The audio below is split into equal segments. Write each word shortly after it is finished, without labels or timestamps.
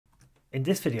In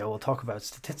this video, we'll talk about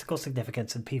statistical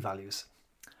significance and p-values.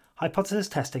 Hypothesis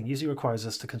testing usually requires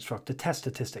us to construct a test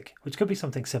statistic, which could be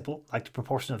something simple, like the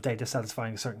proportion of data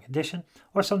satisfying a certain condition,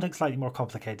 or something slightly more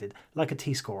complicated, like a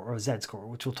t-score or a z-score,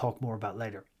 which we'll talk more about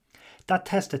later. That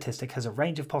test statistic has a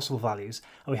range of possible values,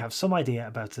 and we have some idea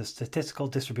about the statistical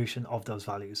distribution of those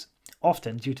values.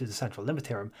 Often, due to the central limit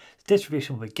theorem, the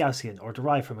distribution will be Gaussian or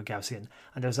derived from a Gaussian,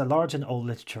 and there's a large and old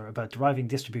literature about deriving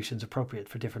distributions appropriate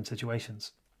for different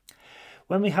situations.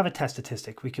 When we have a test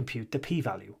statistic, we compute the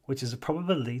p-value, which is the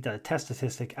probability that a test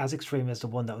statistic as extreme as the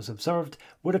one that was observed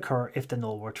would occur if the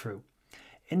null were true.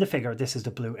 In the figure, this is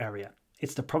the blue area.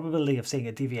 It's the probability of seeing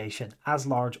a deviation as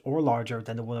large or larger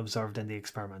than the one observed in the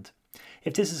experiment.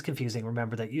 If this is confusing,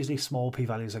 remember that usually small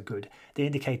p-values are good. They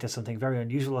indicate that something very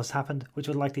unusual has happened, which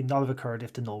would likely not have occurred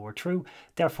if the null were true,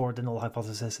 therefore the null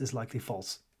hypothesis is likely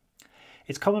false.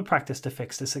 It's common practice to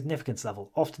fix the significance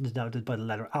level, often denoted by the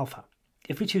letter alpha.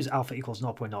 If we choose alpha equals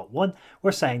 0.01,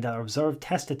 we're saying that our observed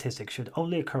test statistic should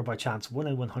only occur by chance 1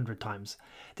 in 100 times.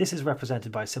 This is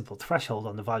represented by a simple threshold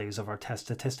on the values of our test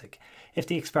statistic. If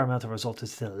the experimental result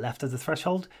is to the left of the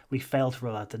threshold, we fail to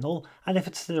rule out the null, and if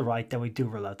it's to the right, then we do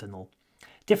rule out the null.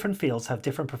 Different fields have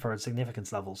different preferred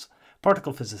significance levels.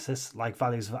 Particle physicists like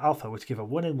values of alpha which give a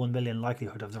 1 in 1 million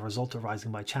likelihood of the result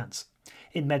arising by chance.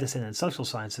 In medicine and social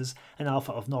sciences, an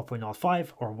alpha of 0.05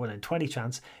 or 1 in 20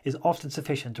 chance is often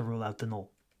sufficient to rule out the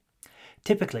null.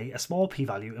 Typically, a small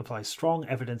p-value implies strong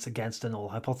evidence against the null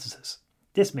hypothesis.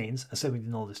 This means, assuming the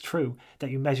null is true, that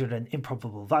you measured an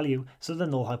improbable value so the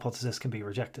null hypothesis can be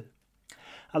rejected.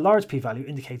 A large p-value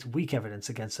indicates weak evidence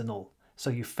against the null,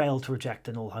 so you fail to reject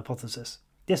the null hypothesis.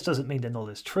 This doesn't mean the null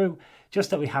is true,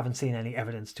 just that we haven't seen any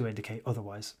evidence to indicate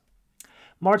otherwise.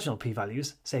 Marginal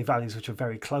p-values, say values which are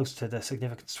very close to the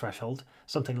significance threshold,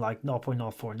 something like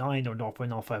 0.049 or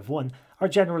 0.051, are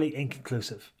generally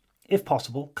inconclusive. If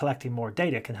possible, collecting more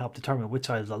data can help determine which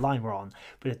side of the line we're on,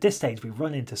 but at this stage we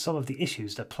run into some of the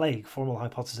issues that plague formal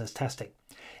hypothesis testing.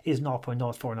 Is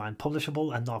 0.049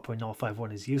 publishable and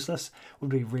 0.051 is useless?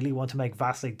 Would we really want to make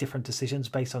vastly different decisions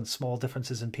based on small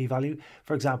differences in p-value,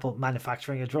 for example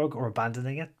manufacturing a drug or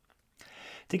abandoning it?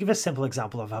 To give a simple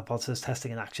example of hypothesis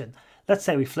testing in action, let's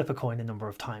say we flip a coin a number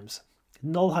of times. The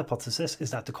null hypothesis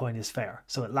is that the coin is fair,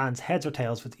 so it lands heads or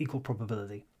tails with equal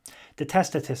probability. The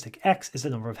test statistic x is the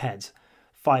number of heads.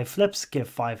 5 flips give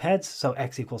 5 heads, so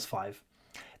x equals 5.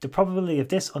 The probability of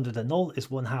this under the null is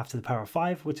 1/2 to the power of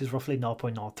 5, which is roughly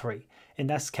 0.03. In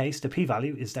this case, the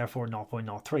p-value is therefore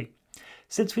 0.03.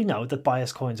 Since we know that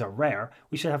biased coins are rare,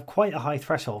 we should have quite a high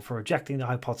threshold for rejecting the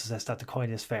hypothesis that the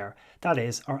coin is fair. That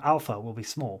is, our alpha will be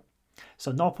small.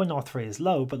 So 0.03 is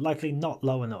low, but likely not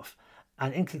low enough.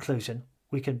 And in conclusion,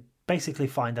 we can basically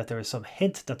find that there is some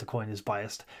hint that the coin is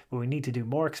biased, but we need to do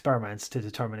more experiments to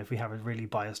determine if we have a really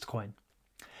biased coin.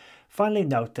 Finally,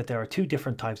 note that there are two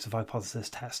different types of hypothesis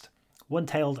test,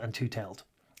 one-tailed and two-tailed.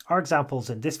 Our examples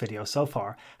in this video so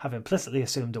far have implicitly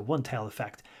assumed a one-tailed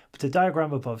effect, but the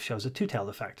diagram above shows a two-tailed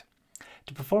effect.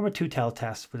 To perform a two-tailed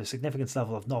test with a significance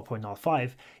level of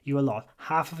 0.05, you allot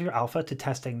half of your alpha to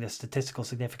testing the statistical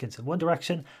significance in one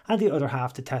direction and the other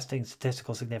half to testing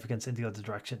statistical significance in the other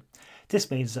direction.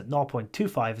 This means that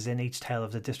 0.25 is in each tail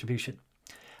of the distribution.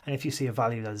 And if you see a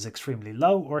value that is extremely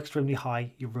low or extremely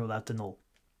high, you rule out the null.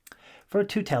 For a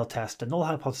two-tailed test, the null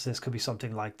hypothesis could be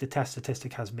something like the test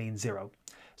statistic has mean 0.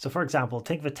 So for example,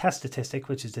 think of a test statistic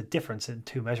which is the difference in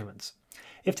two measurements.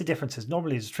 If the difference is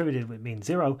normally distributed with mean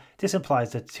 0, this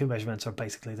implies that the two measurements are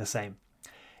basically the same.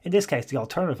 In this case, the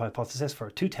alternative hypothesis for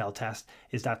a two-tailed test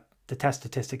is that the test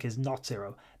statistic is not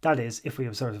 0. That is, if we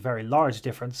observe a very large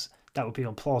difference, that would be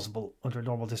implausible under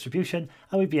normal distribution,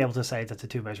 and we'd be able to say that the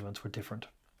two measurements were different.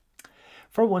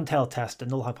 For a one-tailed test, the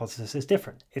null hypothesis is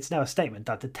different. It's now a statement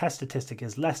that the test statistic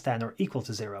is less than or equal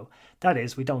to 0. That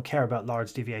is, we don't care about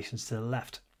large deviations to the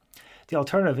left. The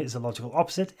alternative is a logical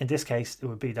opposite. In this case, it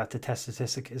would be that the test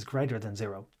statistic is greater than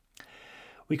 0.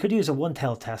 We could use a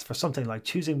one-tailed test for something like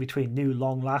choosing between new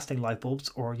long-lasting light bulbs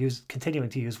or continuing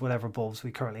to use whatever bulbs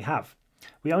we currently have.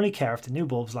 We only care if the new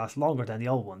bulbs last longer than the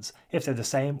old ones. If they're the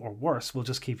same or worse, we'll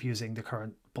just keep using the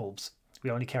current bulbs.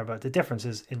 We only care about the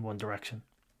differences in one direction.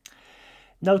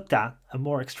 Note that a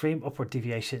more extreme upward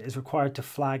deviation is required to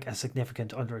flag as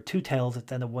significant under a two-tailed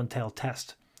than a one-tailed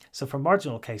test. So for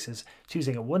marginal cases,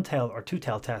 choosing a one-tailed or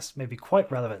two-tailed test may be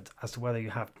quite relevant as to whether you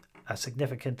have a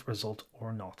significant result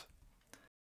or not.